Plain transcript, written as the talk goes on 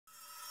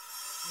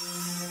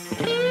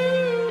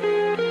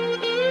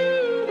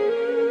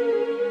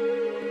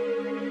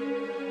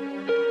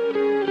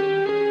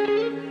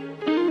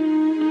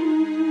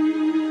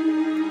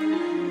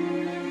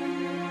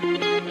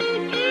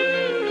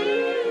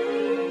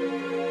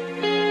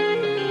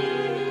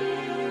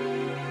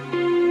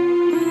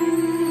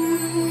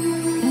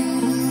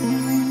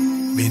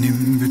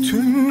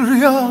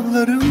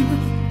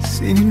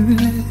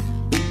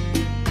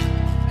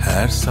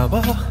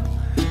sabah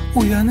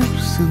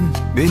uyanırsın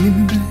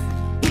benimle.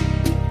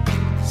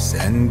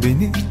 Sen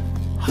beni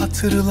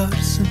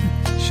hatırlarsın,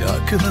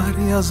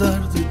 şarkılar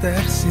yazardı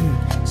dersin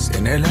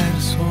seneler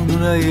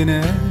sonra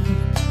yine.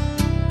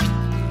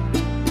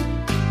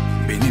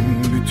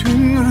 Benim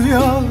bütün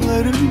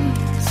rüyalarım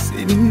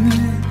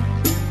seninle.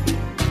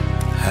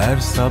 Her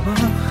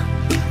sabah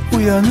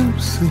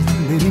uyanırsın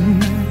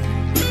benimle.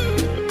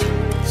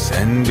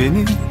 Sen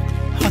beni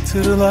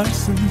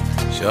hatırlarsın,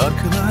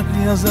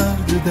 şarkılar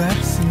yazardı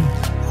dersin,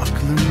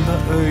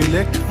 aklında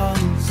öyle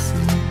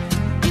kalsın.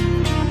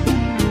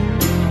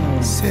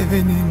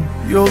 Sevenin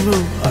yolu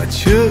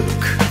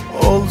açık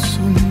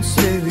olsun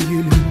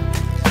sevgilim.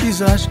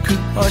 Biz aşkı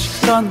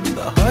aşktan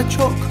daha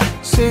çok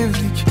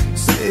sevdik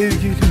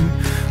sevgilim.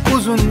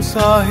 Uzun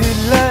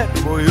sahiller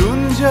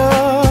boyunca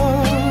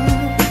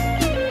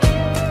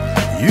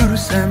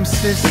yürüsem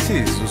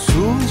sessiz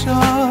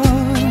usulca,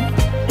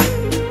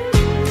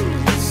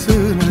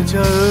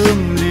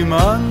 sığınacağım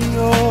liman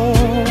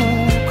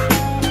yok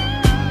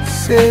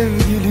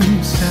sevgilim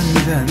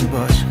senden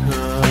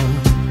başka.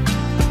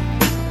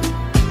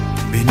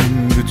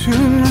 Benim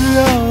bütün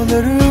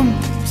rüyalarım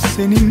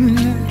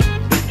seninle.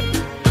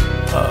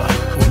 Ah,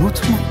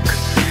 unutmak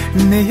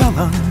ne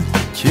yalan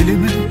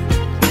kelime.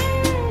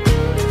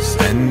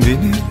 Sen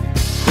beni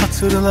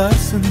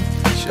hatırlarsın,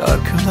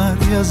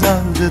 şarkılar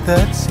yazardı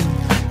dersin,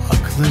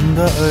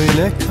 aklında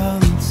öyle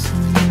kalsın.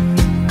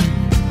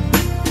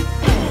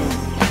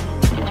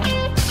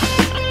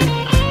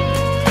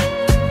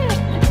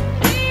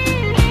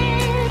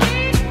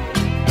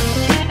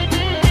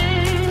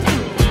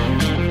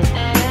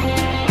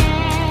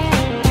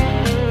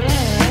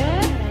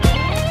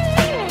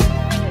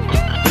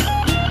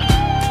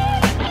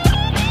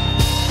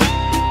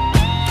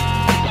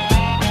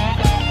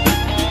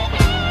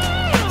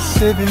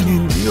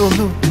 Sevenin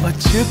yolu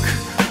açık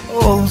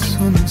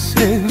olsun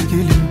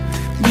sevgilim.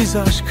 Biz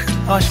aşk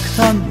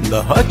aşktan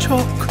daha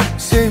çok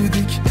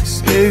sevdik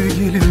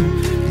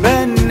sevgilim.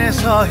 Ben ne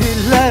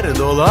sahiller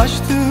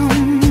dolaştım,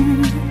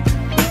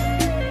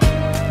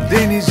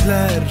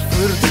 denizler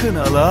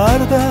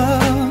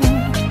fırtınalarda,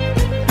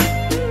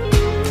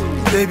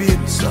 ve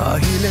bir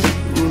sahile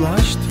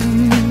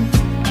ulaştım.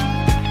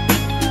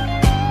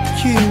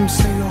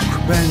 Kimse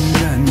yok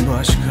benden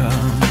başka.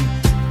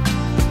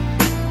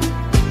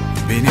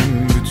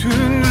 Benim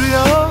bütün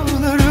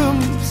rüyalarım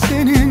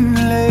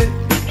seninle.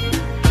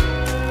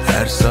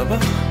 Her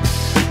sabah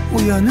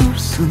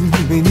uyanırsın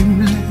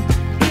benimle.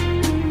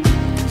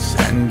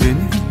 Sen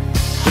beni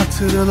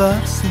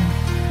hatırlarsın,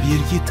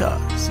 bir gitar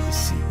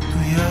sesi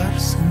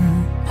duyarsın,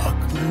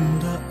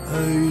 aklında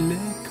öyle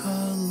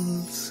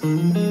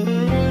kalsın.